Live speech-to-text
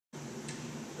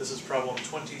This is problem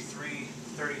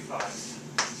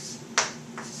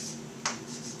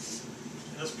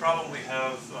 2335. In this problem we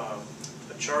have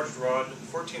a charged rod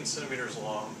 14 centimeters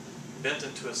long bent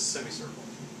into a semicircle.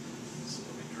 So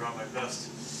let me draw my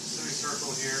best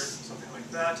semicircle here, something like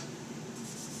that.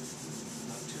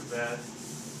 Not too bad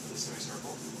for the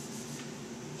semicircle.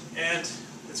 And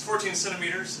it's 14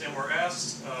 centimeters, and we're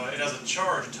asked, it has a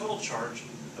charge, a total charge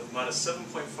of minus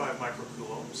 7.5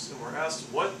 microcoulombs, and we're asked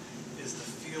what is the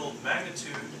field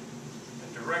magnitude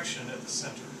and direction at the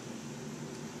center.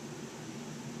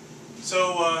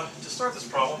 So to start this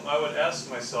problem, I would ask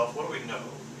myself, what do we know?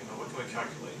 What can we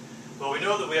calculate? Well, we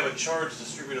know that we have a charge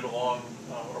distributed along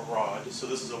a rod, so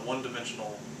this is a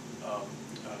one-dimensional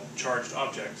charged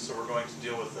object, so we're going to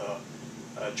deal with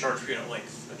a charge per unit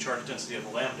length, a charge density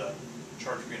of lambda,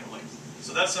 charge per unit length.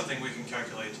 So that's something we can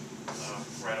calculate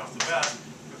right off the bat,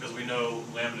 because we know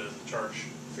lambda is the charge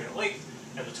per unit length,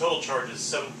 and the total charge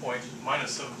is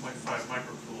minus 7.5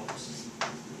 microcoulombs.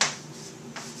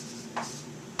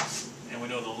 And we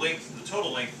know the length, the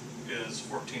total length is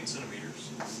 14 centimeters.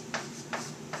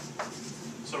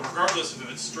 So regardless of if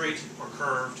it's straight or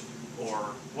curved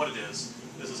or what it is,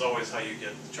 this is always how you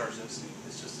get the charge density.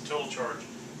 It's just the total charge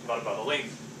divided by the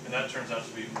length, and that turns out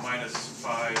to be minus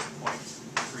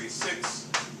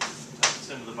 5.36 times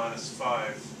 10 to the minus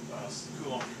 5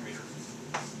 coulombs per meter.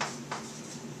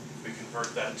 We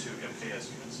convert that to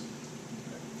MKS units.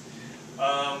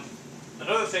 Okay.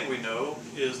 Another thing we know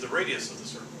is the radius of the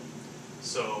circle.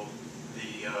 So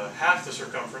the half the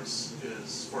circumference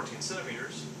is 14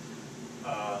 centimeters.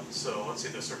 So let's see,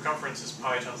 the circumference is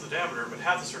pi times the diameter, but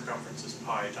half the circumference is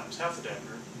pi times half the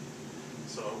diameter.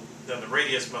 So then the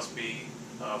radius must be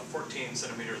 14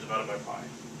 centimeters divided by pi.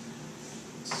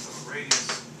 So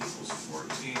radius equals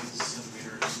 14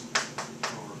 centimeters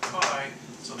over pi.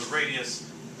 So the radius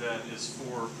then is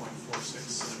 4.46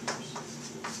 centimeters.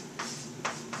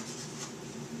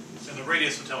 And the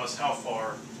radius will tell us how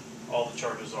far all the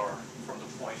charges are from the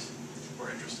point we're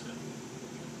interested in.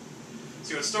 So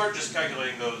you would start just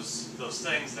calculating those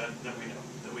things that we know,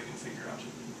 that we can figure out.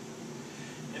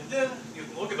 And then you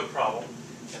can look at the problem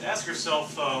and ask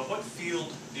yourself, what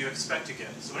field do you expect to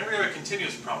get? So whenever you have a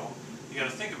continuous problem, you got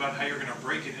to think about how you're going to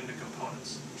break it into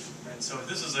components. Right? So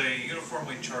this is a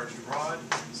uniformly charged rod,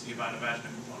 so you might imagine a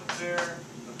component there, a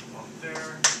component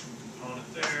there,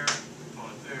 component there,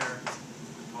 component there,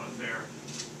 component there,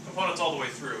 components all the way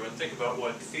through, and think about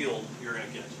what field you're going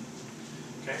to get.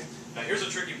 Okay? Now here's the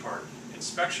tricky part.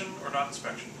 Inspection or not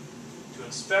inspection? To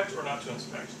inspect or not to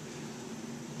inspect?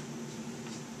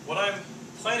 What I'm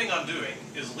planning on doing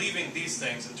is leaving these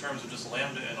things in terms of just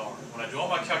lambda and r. When I do all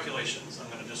my calculations, I'm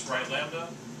going to just write lambda,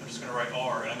 I'm just going to write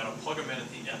r, and I'm going to plug them in at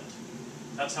the end.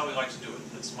 That's how we like to do it.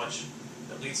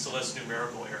 That leads to less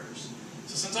numerical errors.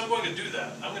 So since I'm going to do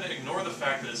that, I'm going to ignore the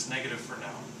fact that it's negative for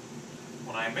now.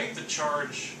 When I make the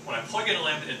charge, when I plug in a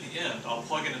lambda at the end, I'll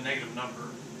plug in a negative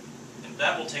number, and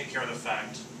that will take care of the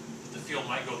fact that the field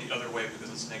might go the other way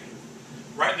because it's negative.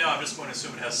 Right now, I'm just going to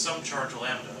assume it has some charge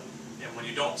lambda, and when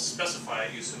you don't specify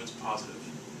it, you assume it's positive.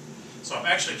 So I'm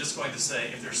actually just going to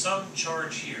say, if there's some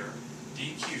charge here,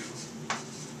 dq,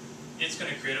 it's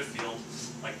going to create a field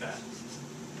like that.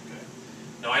 Okay.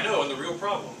 Now I know in the real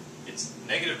problem, it's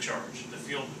negative charge. The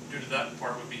field due to that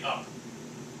part would be up.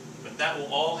 But that will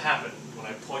all happen when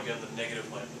I plug in the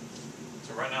negative lambda.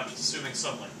 So right now I'm just assuming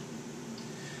some lambda.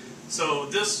 So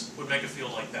this would make a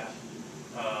field like that.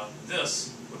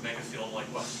 This would make a field like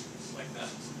what? Like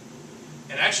that.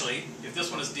 And actually, if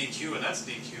this one is dq and that's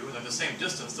dq, and they're the same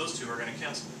distance, those two are going to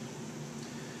cancel.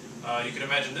 You can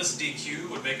imagine this dq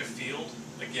would make a field,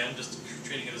 again, just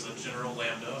treating it as a general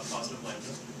lambda, a positive lambda,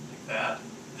 like that.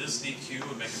 This dq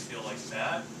would make a field like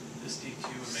that. This dq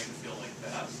would make a field like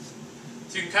that.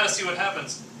 So you can kind of see what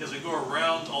happens as we go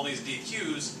around all these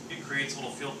dq's, it creates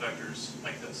little field vectors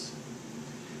like this.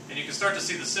 And you can start to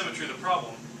see the symmetry of the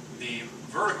problem. The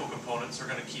vertical components are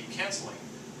going to keep canceling,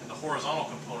 and the horizontal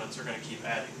components are going to keep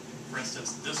adding. For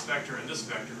instance, this vector and this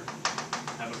vector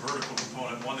have a vertical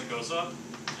component, one that goes up,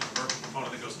 and a vertical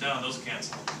component that goes down. Those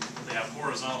cancel. But they have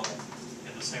horizontal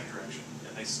in the same direction,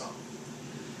 and they sum.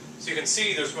 So you can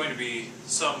see there's going to be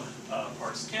some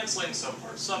parts canceling, some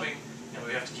parts summing, and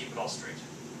we have to keep it all straight.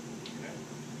 Okay.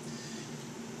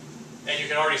 And you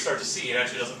can already start to see it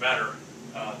actually doesn't matter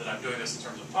that I'm doing this in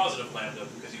terms of positive lambda,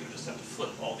 because you would just have to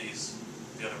flip all these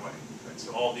the other way. Right?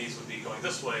 So all these would be going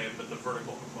this way, but the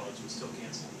vertical components would still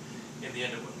cancel. In the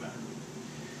end, it wouldn't matter.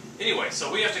 Anyway, so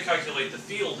we have to calculate the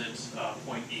field at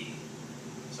point E.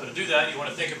 So to do that, you want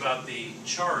to think about the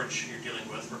charge you're dealing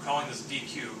with. We're calling this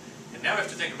dq. And now we have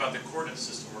to think about the coordinate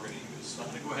system we're going to use. So I'm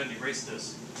going to go ahead and erase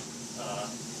this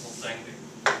whole thing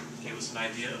to us an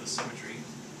idea of the symmetry.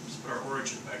 Just put our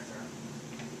origin back there.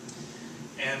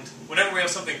 And whenever we have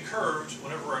something curved,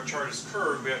 whenever our chart is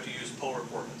curved, we have to use polar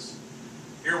coordinates.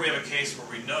 Here we have a case where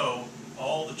we know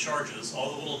all the charges,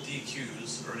 all the little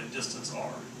dq's are at a distance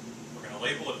r. We're going to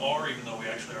label it r even though we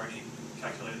actually already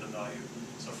calculated the value.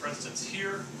 So for instance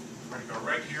here, we're going to go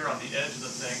right here on the edge of the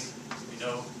thing. We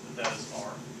know that that is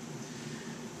r.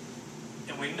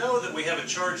 And we know that we have a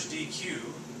charge dq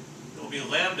that will be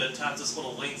lambda times this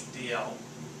little length dl,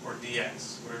 or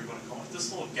dx, whatever you want to call it.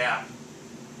 This little gap,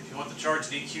 if you want the charge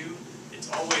dq, it's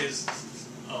always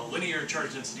a linear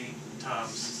charge density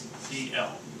times dl.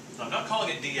 Now, I'm not calling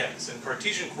it dx. In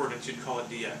Cartesian coordinates, you'd call it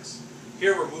dx.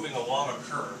 Here we're moving along a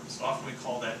curve, so often we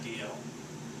call that dl.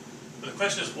 But the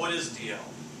question is, what is dl?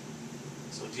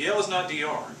 So dl is not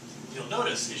dr. You'll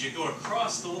notice as you go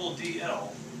across the little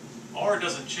dl, r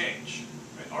doesn't change.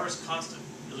 Right? R is constant.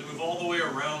 As you move all the way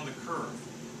around the curve,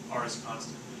 r is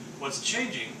constant. What's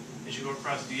changing as you go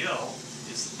across dl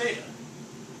is theta.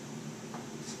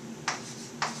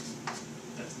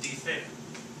 That's d theta.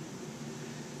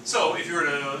 So if you were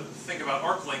to think about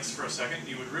arc lengths for a second,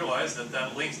 you would realize that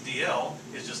that length dl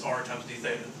is just r times d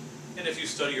theta. And if you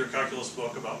study your calculus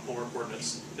book about polar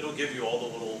coordinates, it'll give you all the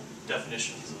little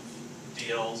definitions of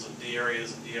dl's and d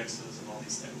areas and dx's and all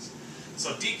these things.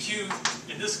 So dq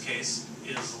in this case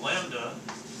is lambda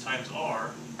times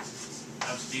r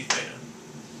times d theta.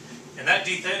 And that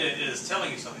d theta is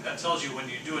telling you something. That tells you when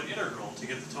you do an integral to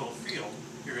get the total field,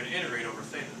 you're going to integrate over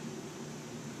theta.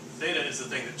 Theta is the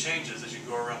thing that changes as you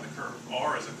go around the curve.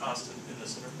 R is a constant in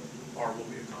this interval. R will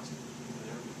be a constant.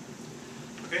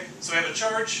 Okay, so we have a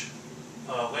charge,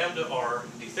 lambda r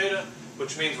d theta,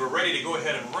 which means we're ready to go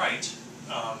ahead and write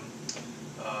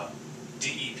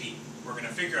dep. We're going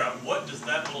to figure out what does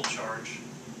that little charge,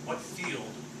 what field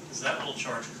does that little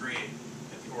charge create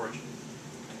at the origin.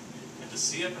 And to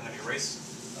see it, I'm going to erase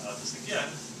this again.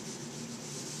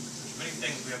 There's many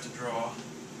things we have to draw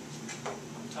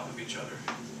on top of each other.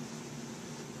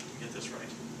 Get this right.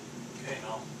 Okay, and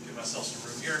I'll give myself some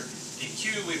room here.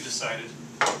 dq, we've decided,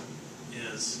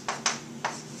 is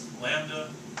lambda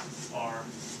r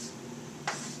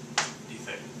d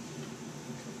theta.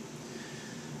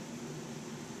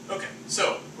 Okay,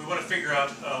 so we want to figure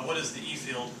out what is the E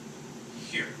field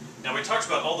here. Now we talked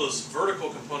about all those vertical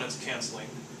components canceling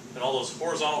and all those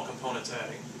horizontal components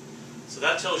adding. So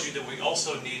that tells you that we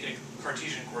also need a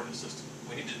Cartesian coordinate system.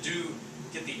 We need to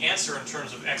get the answer in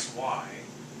terms of x, y,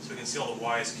 so we can see all the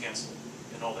y's cancel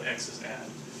and all the x's add.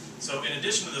 So in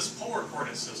addition to this polar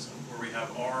coordinate system, where we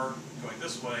have r going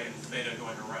this way and theta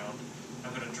going around,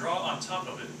 I'm going to draw on top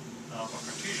of it a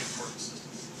Cartesian coordinate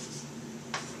system.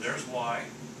 So there's y,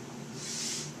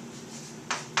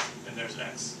 and there's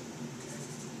x. Okay.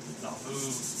 And I'll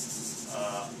move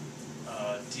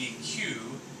dq,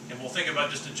 and we'll think about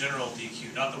just a general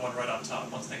dq, not the one right on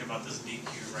top. Let's think about this dq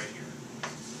right here.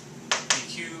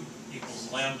 dq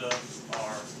equals lambda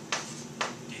r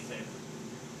d theta.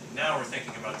 And now we're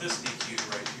thinking about this dq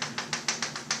right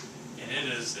here. And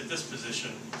it is, at this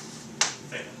position,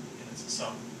 theta. And it's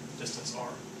some distance r.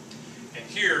 And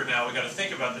here, now, we've got to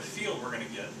think about the field we're going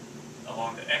to get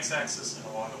along the x-axis and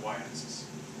along the y-axis.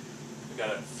 We've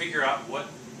got to figure out what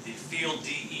the field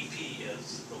DEP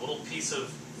is. The little piece of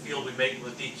field we make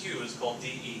with dq is called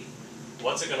DE.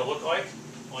 What's it going to look like?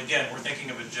 Well, again, we're thinking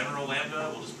of a general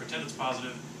lambda. We'll just pretend it's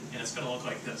positive, and it's going to look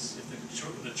like this.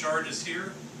 If the charge is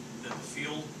here, then the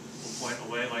field will point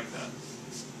away like that.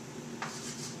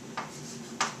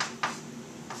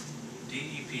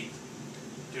 DEP,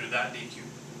 due to that dq.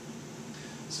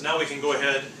 So now we can go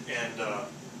ahead and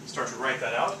start to write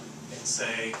that out and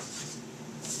say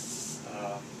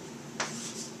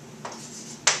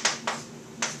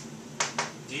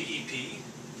DEP,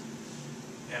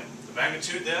 and the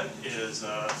magnitude then is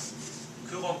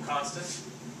Coulomb constant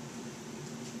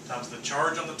times the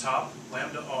charge on the top,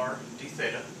 lambda r d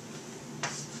theta,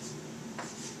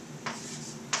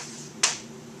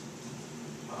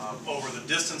 over the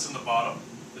distance in the bottom.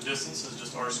 The distance is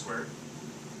just r squared.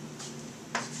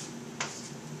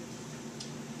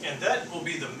 And that will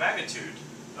be the magnitude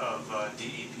of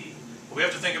DEP. But we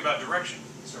have to think about direction.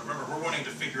 So remember, we're wanting to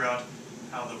figure out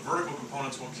how the vertical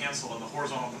components will cancel and the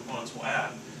horizontal components will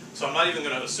add. So I'm not even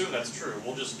going to assume that's true.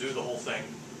 We'll just do the whole thing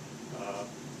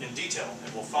in detail,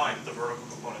 and we'll find that the vertical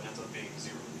component ends up being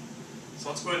 0. So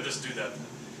let's go ahead and just do that then.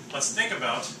 Let's think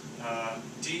about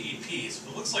DEP. So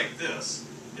it looks like this.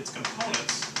 Its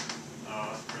components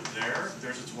are there.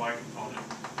 There's its y component.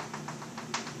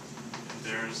 And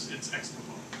there's its x component.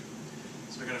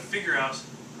 So we're going to figure out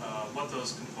what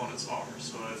those components are.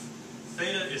 So if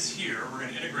theta is here, we're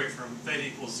going to integrate from theta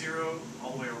equals 0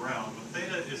 all the way around. But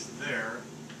theta is there.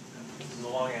 This is a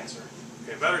long answer.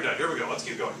 Okay, battery died. Here we go. Let's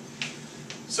keep going.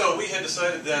 So we had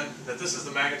decided then that this is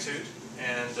the magnitude,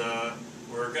 and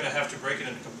we're going to have to break it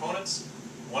into components.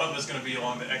 One of them is going to be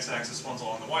along the x-axis, one's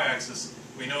along the y-axis.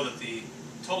 We know that the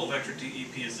total vector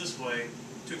DEP is this way,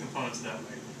 two components that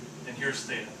way, and here's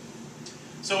theta.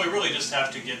 So we really just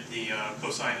have to get the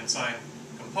cosine and sine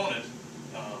component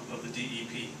of the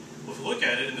DEP. Well, if we look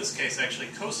at it, in this case, actually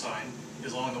cosine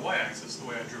is along the y-axis, the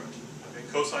way I drew it. Okay,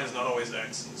 cosine is not always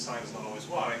x, and sine is not always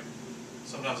y.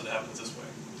 Sometimes it happens this way.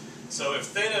 So if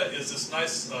theta is this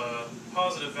nice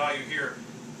positive value here,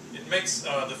 it makes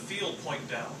the field point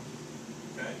down.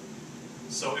 Okay?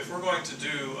 So if we're going to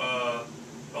do, well,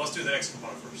 let's do the x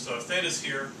component first. So if theta is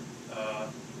here,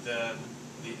 then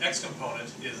the x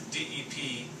component is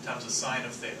DEP times the sine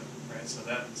of theta. Right? So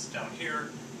that's down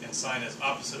here, and sine is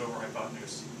opposite over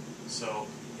hypotenuse. So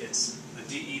it's the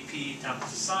DEP times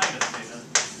the sine of theta,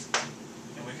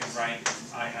 and we can write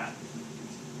I hat.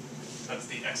 That's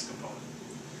the x component.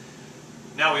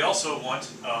 Now we also want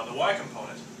the y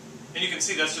component, and you can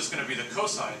see that's just going to be the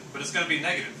cosine, but it's going to be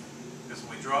negative, because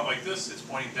when we draw it like this, it's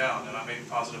pointing down, and I made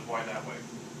positive y that way.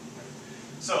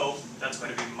 So that's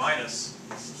going to be minus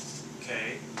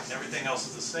k, and everything else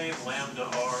is the same, lambda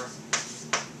r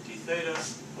d theta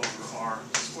over r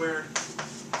squared,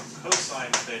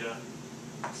 cosine theta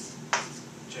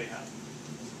j hat.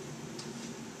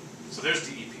 So there's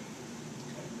DEP.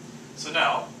 Okay. So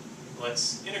now,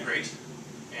 let's integrate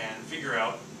and figure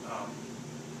out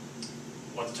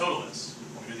what the total is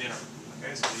when we do the integral.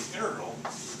 Okay, so the integral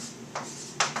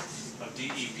of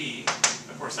DEP,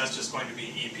 of course that's just going to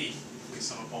be EP. We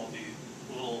sum up all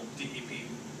the little DEP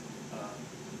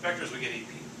vectors, we get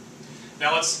EP.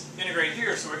 Now let's integrate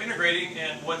here. So we're integrating,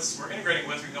 and what we're integrating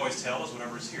with, we can always tell, is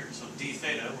whatever is here. So d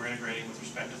theta, we're integrating with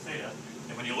respect to theta.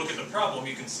 And when you look at the problem,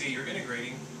 you can see you're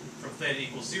integrating from theta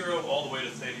equals 0 all the way to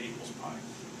theta equals pi.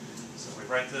 So we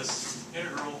write this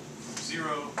integral from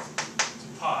 0 to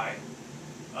pi.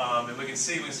 And we can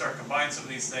see we can start combining some of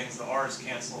these things. The r's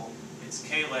cancel. It's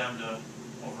k lambda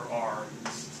over r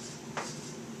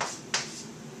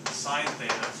sine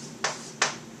theta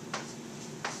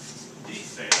d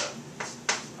theta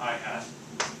I hat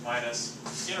minus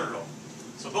integral.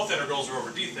 So both integrals are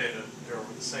over d theta. They're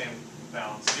over the same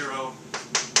bound, 0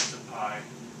 to pi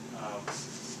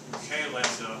k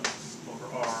lambda over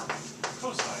r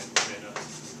cosine theta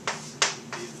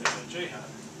d theta j hat.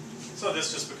 So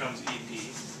this just becomes EP.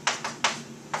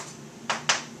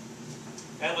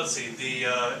 And let's see, the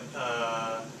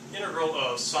integral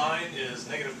of sine is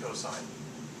negative cosine.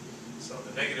 So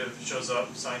the negative shows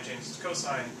up, sine changes to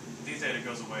cosine, d theta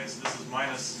goes away. So this is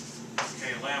minus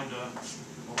k lambda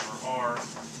over r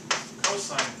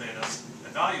cosine theta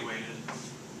evaluated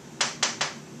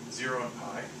 0 and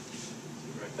pi. So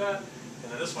we write that.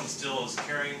 And then this one still is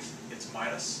carrying, it's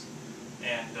minus.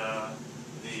 And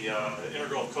the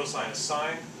integral of cosine is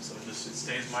sine, so it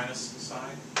stays minus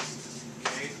sine.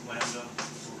 K lambda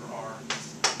over r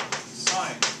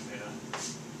sine theta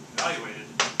evaluated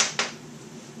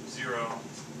 0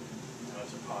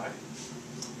 to pi.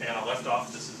 And I left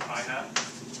off, this is I hat,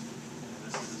 and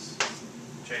this is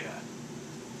j hat.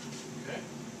 Okay?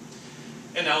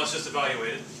 And now let's just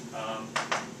evaluate it.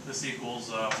 This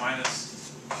equals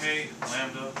minus k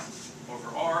lambda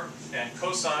over r, and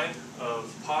cosine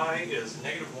of pi is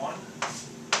negative 1,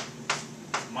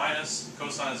 minus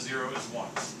cosine of 0 is 1.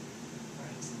 Right,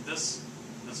 so this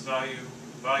value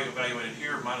evaluated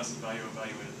here minus the value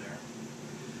evaluated there.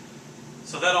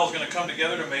 So that all is going to come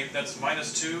together to make, that's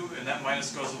minus 2, and that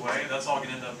minus goes away. That's all going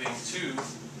to end up being 2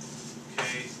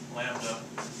 k lambda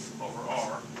over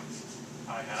r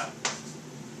I hat.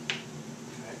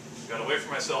 Okay, got away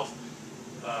from myself.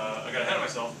 I got ahead of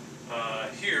myself.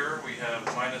 Here we have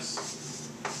minus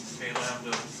k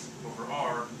lambda over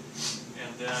r,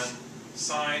 and then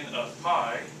sine of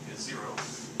pi is 0,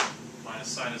 minus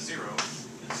sine of 0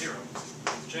 is 0,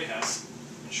 j hat.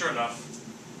 And sure enough,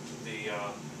 the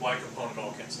y component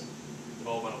all canceled. It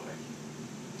all went away.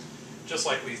 Just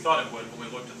like we thought it would when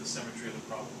we looked at the symmetry of the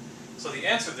problem. So the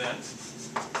answer then,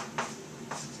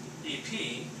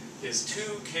 EP, is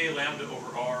 2 k lambda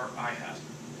over r I hat.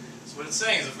 So what it's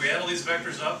saying is if we add all these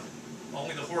vectors up,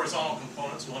 only the horizontal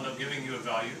components will end up giving you a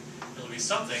value. It'll be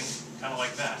something kind of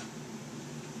like that.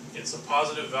 It's a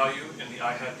positive value in the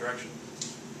I hat direction.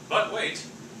 But wait,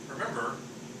 remember,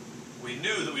 we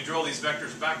knew that we drew all these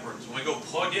vectors backwards. When we go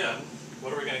plug in,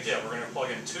 what are we going to get? We're going to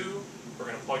plug in 2, we're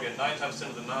going to plug in 9 times 10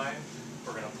 to the 9,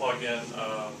 we're going to plug in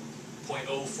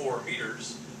 0.04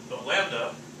 meters, but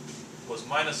lambda was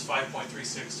minus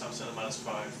 5.36 times 10 to the minus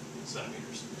 5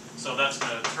 centimeters. So that's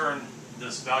going to turn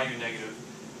this value negative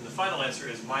in the the final answer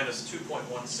is minus 2.16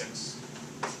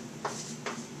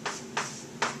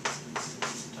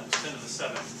 times 10 to the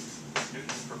 7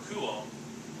 newtons per coulomb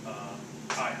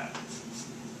I hat.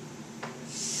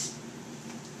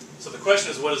 So the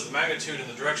question is, what is the magnitude and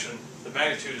the direction? The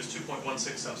magnitude is 2.16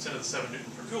 times 10 to the 7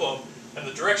 newton per coulomb, and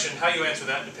the direction, how you answer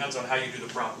that, depends on how you do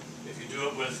the problem. If you do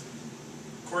it with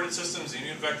coordinate systems and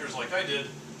unit vectors like I did,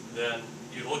 then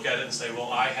you look at it and say, well,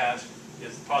 I hat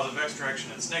is the positive x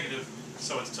direction, it's negative,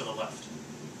 so it's to the left.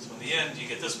 So in the end, you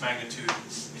get this magnitude,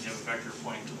 and you have a vector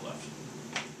pointing to the left.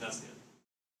 That's the end.